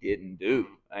everything we didn't do.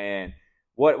 And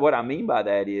what I mean by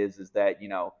that is that, you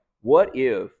know, what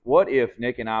if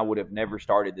Nick and I would have never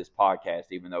started this podcast,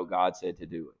 even though God said to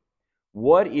do it?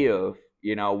 What if,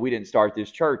 you know, we didn't start this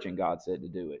church and God said to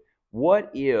do it? What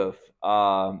if,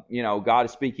 you know, God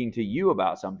is speaking to you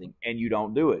about something and you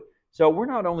don't do it? So we're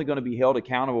not only going to be held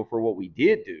accountable for what we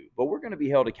did do, but we're going to be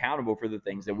held accountable for the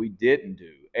things that we didn't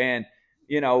do. And,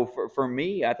 you know, for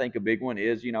me, I think a big one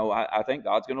is, you know, I think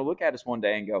God's going to look at us one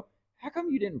day and go, how come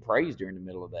you didn't praise during the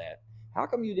middle of that? How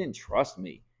come you didn't trust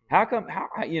me? How,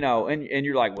 you know, and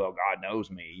you're like, well, God knows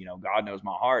me, you know, God knows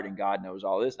my heart and God knows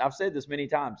all this. And I've said this many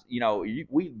times, you know,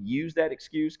 we use that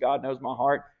excuse, God knows my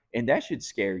heart, and that should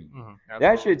scare you.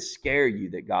 That should scare you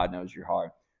that God knows your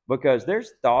heart. Because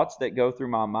there's thoughts that go through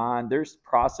my mind. There's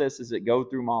processes that go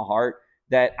through my heart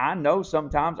that I know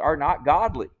sometimes are not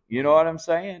godly. You know what I'm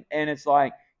saying? And it's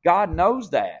like, God knows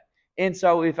that. And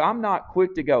so if I'm not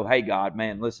quick to go, hey, God,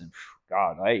 man, listen,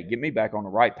 God, hey, get me back on the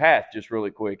right path just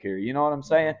really quick here. You know what I'm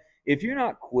saying? If you're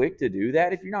not quick to do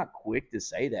that, if you're not quick to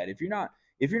say that, if you're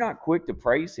not quick to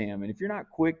praise him, and if you're not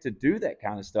quick to do that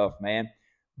kind of stuff, man,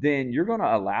 then you're going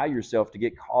to allow yourself to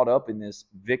get caught up in this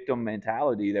victim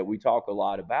mentality that we talk a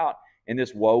lot about, and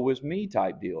this woe is me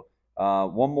type deal.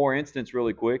 One more instance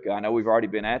really quick. I know we've already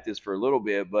been at this for a little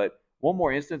bit, but one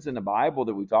more instance in the Bible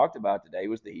that we talked about today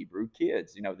was the Hebrew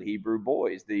kids, you know, the Hebrew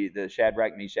boys, the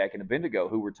Shadrach, Meshach, and Abednego,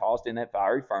 who were tossed in that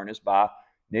fiery furnace by,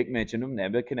 Nick mentioned them,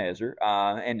 Nebuchadnezzar,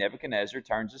 and Nebuchadnezzar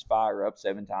turns his fire up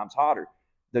 7 times hotter.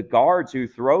 The guards who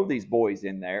throw these boys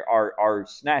in there are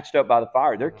snatched up by the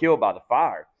fire. They're killed by the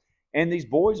fire. And these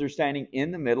boys are standing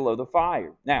in the middle of the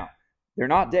fire. Now, they're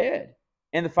not dead,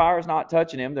 and the fire's not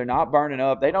touching them. They're not burning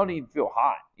up. They don't even feel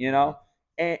hot, you know,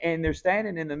 and they're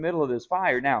standing in the middle of this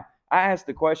fire. Now, I asked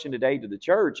the question today to the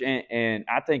church, and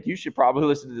I think you should probably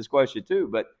listen to this question too,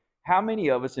 but how many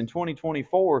of us in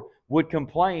 2024 would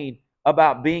complain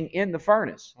about being in the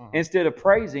furnace instead of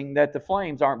praising that the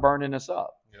flames aren't burning us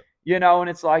up? You know, and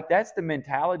it's like, that's the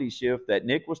mentality shift that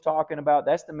Nick was talking about.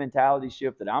 That's the mentality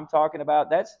shift that I'm talking about.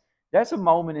 that's a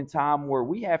moment in time where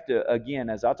we have to, again,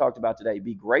 as I talked about today,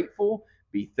 be grateful,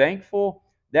 be thankful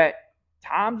that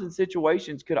times and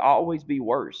situations could always be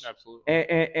worse. Absolutely.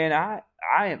 And I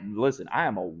am, listen, I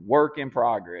am a work in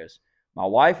progress. My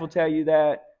wife will tell you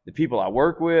that. The people I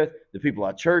work with, the people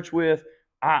I church with,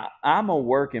 I'm a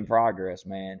work in progress,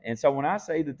 man. And so when I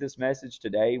say that this message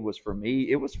today was for me,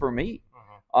 it was for me.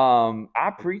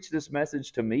 I preach this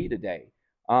message to me today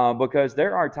because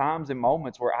there are times and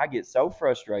moments where I get so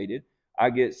frustrated, I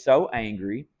get so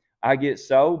angry, I get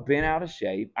so bent out of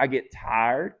shape, I get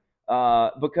tired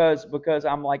because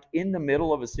I'm like in the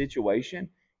middle of a situation,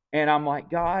 and I'm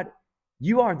like, God,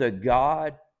 you are the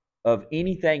God of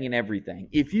anything and everything.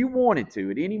 If you wanted to,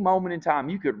 at any moment in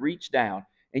time, you could reach down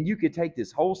and you could take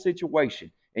this whole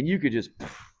situation and you could just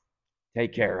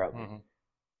take care of it.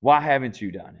 Why haven't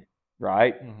you done it?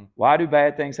 Right? Why do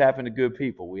bad things happen to good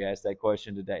people? We asked that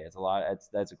question today.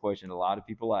 That's a question a lot of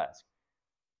people ask.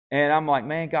 And I'm like,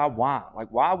 man, God, why? Like,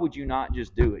 why would you not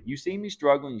just do it? You see me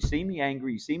struggling, you see me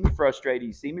angry, you see me frustrated,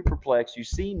 you see me perplexed, you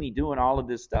see me doing all of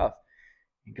this stuff.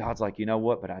 And God's like, you know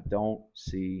what? But I don't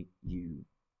see you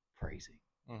praising.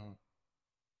 And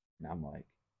I'm like,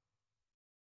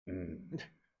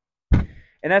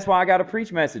 And that's why I got to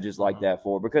preach messages like that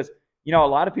for, because, you know, a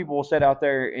lot of people will sit out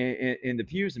there in the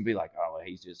pews and be like, oh,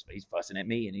 he's fussing at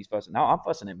me and he's fussing. No, I'm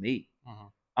fussing at me.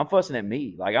 I'm fussing at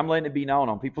me. Like, I'm letting it be known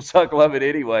on people suck, love it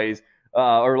anyways,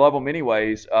 or love them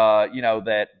anyways. You know,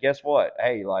 that guess what?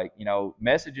 Hey, like, you know,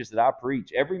 messages that I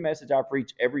preach, every message I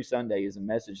preach every Sunday is a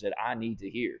message that I need to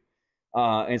hear.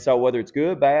 And so whether it's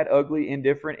good, bad, ugly,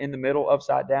 indifferent, in the middle,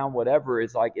 upside down, whatever,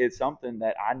 it's like, it's something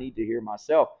that I need to hear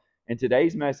myself. And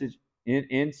today's message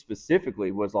in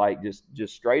specifically was like just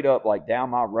straight up like down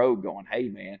my road going, hey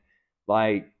man,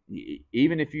 like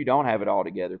even if you don't have it all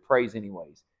together, praise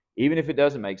anyways. Even if it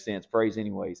doesn't make sense, praise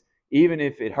anyways. Even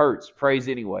if it hurts, praise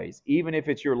anyways. Even if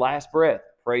it's your last breath,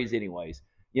 praise anyways.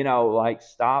 You know, like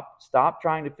stop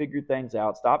trying to figure things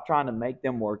out. Stop trying to make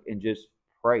them work and just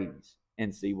praise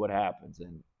and see what happens.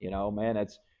 And you know, man,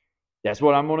 that's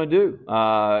what I'm going to do.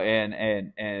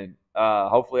 And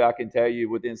hopefully I can tell you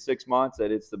within 6 months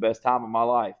that it's the best time of my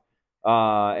life.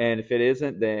 And if it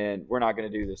isn't, then we're not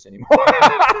going to do this anymore.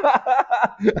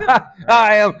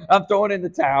 I'm throwing in the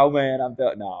towel, man.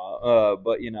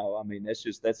 But you know, I mean,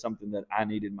 that's something that I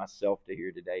needed myself to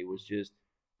hear today, was just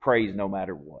praise no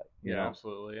matter what. You know?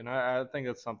 Absolutely. And I think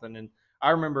that's something. And I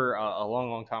remember a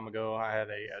long time ago, I had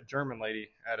a German lady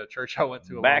at a church I went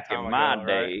to back in my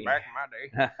day.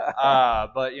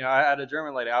 But you know, I had a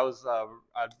German lady. I was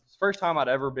first time I'd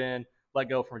ever been let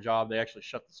go from a job. They actually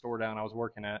shut the store down I was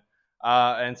working at.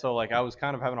 And so like I was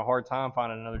kind of having a hard time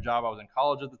finding another job. I was in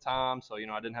college at the time, so you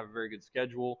know, I didn't have a very good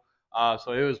schedule.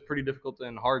 So it was pretty difficult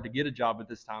and hard to get a job at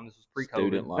this time. This was pre-COVID.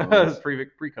 Student loans.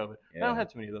 pre-COVID. Yeah. I don't have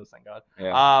too many of those, thank God.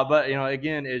 Yeah. But you know,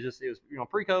 again, it was you know,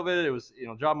 pre-COVID. It was, you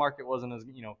know, job market wasn't as,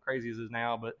 you know, crazy as it is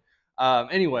now. But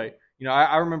anyway, you know,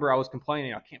 I remember I was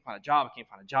complaining. I can't find a job. I can't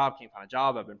find a job. Can't find a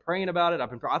job. I've been praying about it.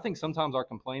 I think sometimes our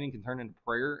complaining can turn into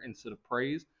prayer instead of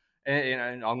praise.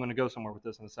 And I'm going to go somewhere with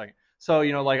this in a second. So,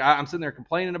 you know, like I'm sitting there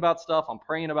complaining about stuff. I'm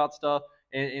praying about stuff.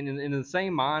 And in the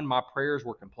same mind, my prayers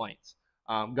were complaints.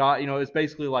 God, you know, it's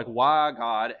basically like, why,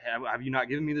 God, have you not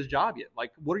given me this job yet?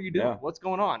 Like, what are you doing? Yeah. What's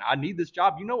going on? I need this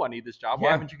job. You know I need this job.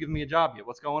 Why haven't you given me a job yet?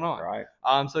 What's going on? Right.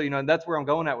 So, you know, and that's where I'm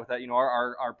going at with that. You know,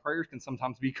 our prayers can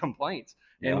sometimes be complaints.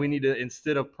 And we need to,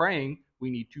 instead of praying,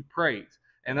 we need to praise.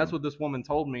 And that's what this woman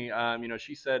told me. You know,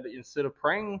 she said, instead of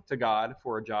praying to God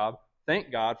for a job,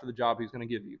 thank God for the job he's going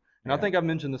to give you. And I think I've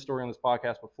mentioned this story on this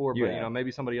podcast before, but, you know, maybe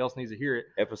somebody else needs to hear it.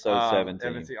 Episode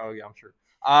 17. Oh, yeah, I'm sure.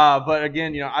 But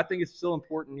again, you know, I think it's still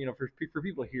important, you know, for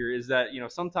people here is that, you know,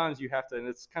 sometimes you have to, and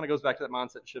it's kind of goes back to that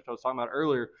mindset shift I was talking about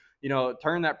earlier, you know,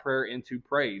 turn that prayer into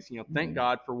praise, you know, thank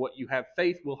God for what you have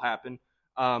faith will happen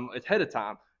ahead of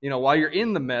time. You know, while you're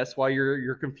in the mess, while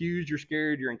you're confused, you're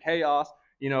scared, you're in chaos,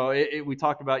 you know, we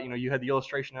talked about, you know, you had the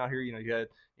illustration out here, you know, you had,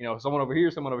 you know, someone over here,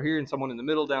 and someone in the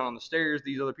middle down on the stairs.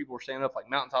 These other people were standing up like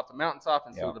mountaintop to mountaintop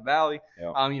instead of the valley.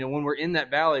 You know, when we're in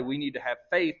that valley, we need to have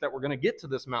faith that we're going to get to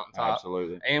this mountaintop.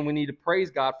 Absolutely. And we need to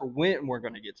praise God for when we're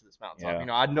going to get to this mountaintop. You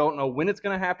know, I don't know when it's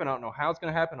going to happen. I don't know how it's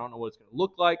going to happen. I don't know what it's going to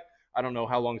look like. I don't know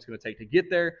how long it's going to take to get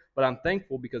there. But I'm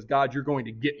thankful because, God, you're going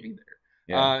to get me there.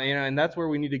 You know, and that's where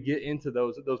we need to get into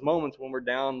those moments when we're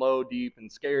down low, deep,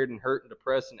 and scared and hurt and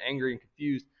depressed and angry and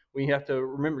confused. We have to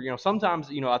remember, you know, sometimes,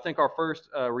 you know, I think our first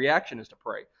reaction is to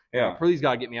pray. You know, please,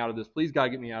 God, get me out of this. Please, God,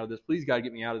 get me out of this. Please, God,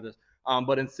 get me out of this.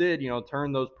 But instead,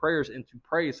 turn those prayers into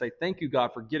praise. Say, thank you,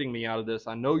 God, for getting me out of this.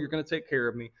 I know you're going to take care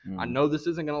of me. I know this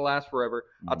isn't going to last forever.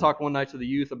 I talked one night to the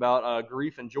youth about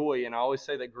grief and joy, and I always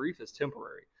say that grief is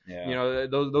temporary. Yeah.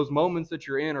 Those moments that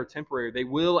you're in are temporary. They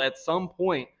will at some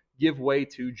point give way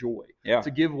to joy,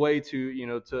 to give way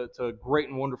to to great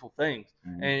and wonderful things.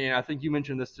 And I think you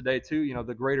mentioned this today too.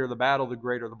 The greater the battle, the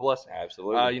greater the blessing.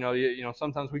 Absolutely.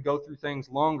 Sometimes we go through things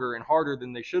longer and harder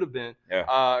than they should have been,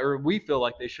 or we feel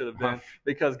like they should have been,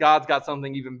 because God's got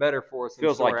something even better for us.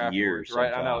 Feels like years,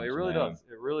 right? I know it really does.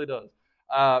 It really does.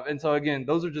 And so again,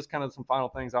 those are just kind of some final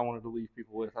things I wanted to leave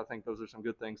people with. I think those are some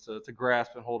good things to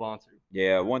grasp and hold on to.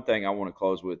 Yeah, one thing I want to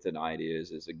close with tonight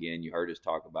is again, you heard us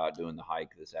talk about doing the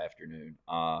hike this afternoon.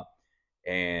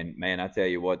 And man, I tell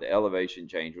you what, the elevation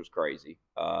change was crazy.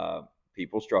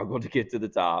 People struggled to get to the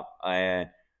top,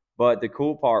 but the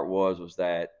cool part was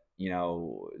that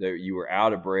you were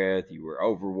out of breath, you were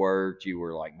overworked, you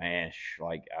were like, man,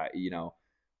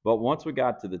 But once we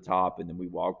got to the top and then we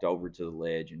walked over to the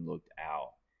ledge and looked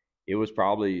out, it was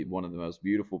probably one of the most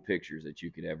beautiful pictures that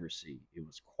you could ever see. It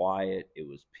was quiet, it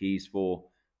was peaceful,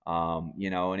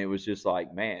 and it was just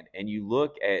like, man. And you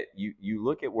look at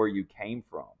where you came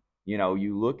from.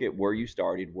 You look at where you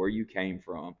started, where you came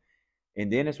from,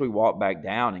 and then as we walked back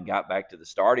down and got back to the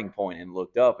starting point and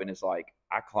looked up, and it's like,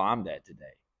 I climbed that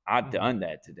today. I've done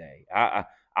that today.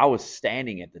 I was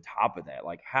standing at the top of that.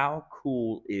 Like, how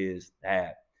cool is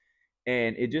that?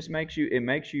 And it just makes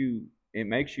you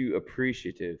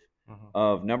appreciative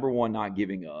of, number one, not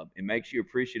giving up. It makes you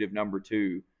appreciative, number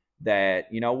two, that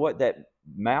that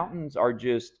mountains are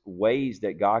just ways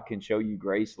that God can show you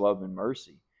grace, love, and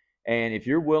mercy. And if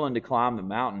you're willing to climb the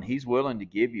mountain, He's willing to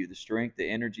give you the strength, the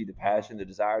energy, the passion, the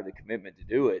desire, the commitment to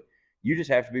do it. You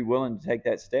just have to be willing to take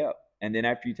that step. And then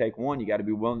after you take one, you got to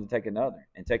be willing to take another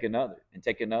and take another and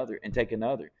take another and take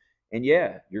another. And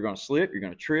yeah, you're going to slip, you're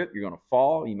going to trip, you're going to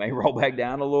fall. You may roll back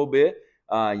down a little bit.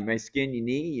 You may skin your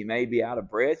knee. You may be out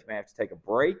of breath. You may have to take a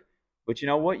break. But you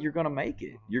know what? You're going to make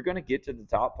it. You're going to get to the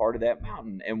top part of that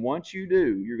mountain. And once you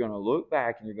do, you're going to look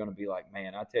back and you're going to be like,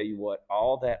 man, I tell you what,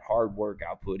 all that hard work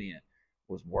I put in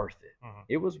was worth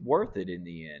it. It was worth it in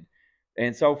the end.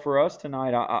 And so for us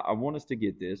tonight, I want us to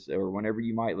get this, or whenever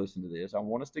you might listen to this, I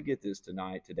want us to get this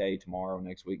tonight, today, tomorrow,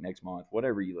 next week, next month,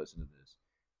 whatever you listen to this,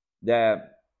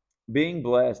 that being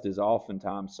blessed is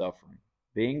oftentimes suffering.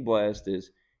 Being blessed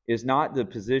is not the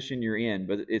position you're in,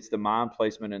 but it's the mind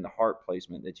placement and the heart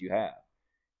placement that you have.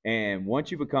 And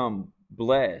once you become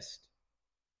blessed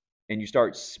and you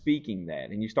start speaking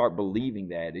that and you start believing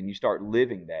that and you start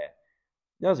living that,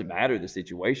 it doesn't matter the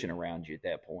situation around you at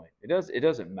that point. It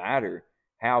doesn't matter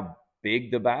how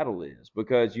big the battle is,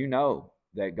 because you know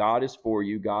that God is for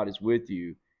you, God is with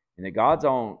you, and that God's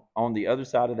on the other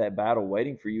side of that battle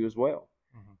waiting for you as well.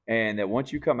 And that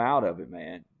once you come out of it,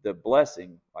 man, the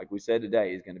blessing, like we said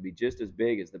today, is going to be just as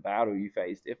big as the battle you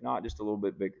faced, if not just a little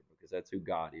bit bigger, because that's who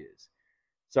God is.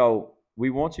 So we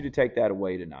want you to take that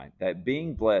away tonight, that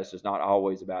being blessed is not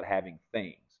always about having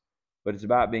things, but it's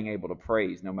about being able to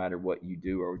praise no matter what you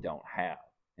do or don't have.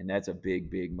 And that's a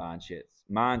big, big mind shift.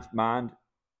 What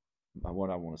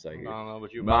I want to say here. I don't know,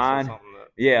 but you about to say something that...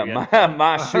 Yeah,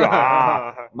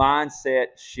 mindset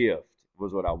shift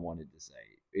was what I wanted to say.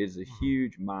 It is a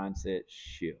huge mindset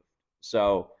shift.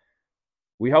 So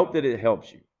we hope that it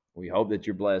helps you. We hope that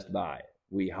you're blessed by it.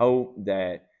 We hope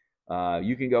that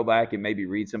you can go back and maybe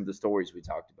read some of the stories we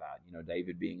talked about.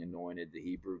 David being anointed, the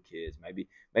Hebrew kids. Maybe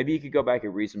you could go back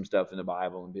and read some stuff in the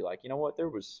Bible and be like, you know what? There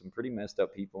was some pretty messed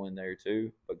up people in there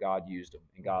too, but God used them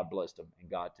and God blessed them and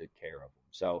God took care of them.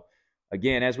 So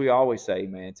again, as we always say,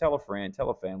 man, tell a friend, tell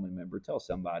a family member, tell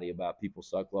somebody about People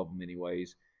Suck, Love Them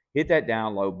Anyways. Hit that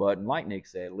download button. Like Nick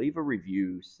said, leave a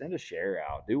review, send a share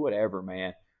out, do whatever,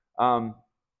 man.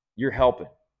 You're helping.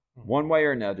 One way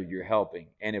or another, you're helping.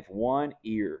 And if one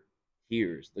ear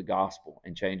hears the gospel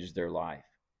and changes their life,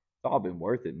 it's all been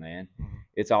worth it, man.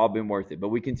 It's all been worth it. But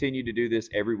we continue to do this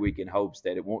every week in hopes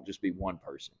that it won't just be one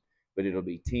person, but it'll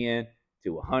be 10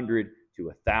 to 100 to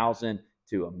 1,000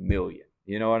 to 1,000,000.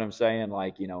 You know what I'm saying?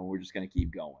 We're just going to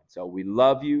keep going. So we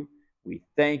love you. We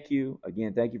thank you.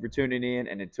 Again, thank you for tuning in.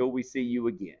 And until we see you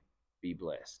again, be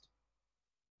blessed.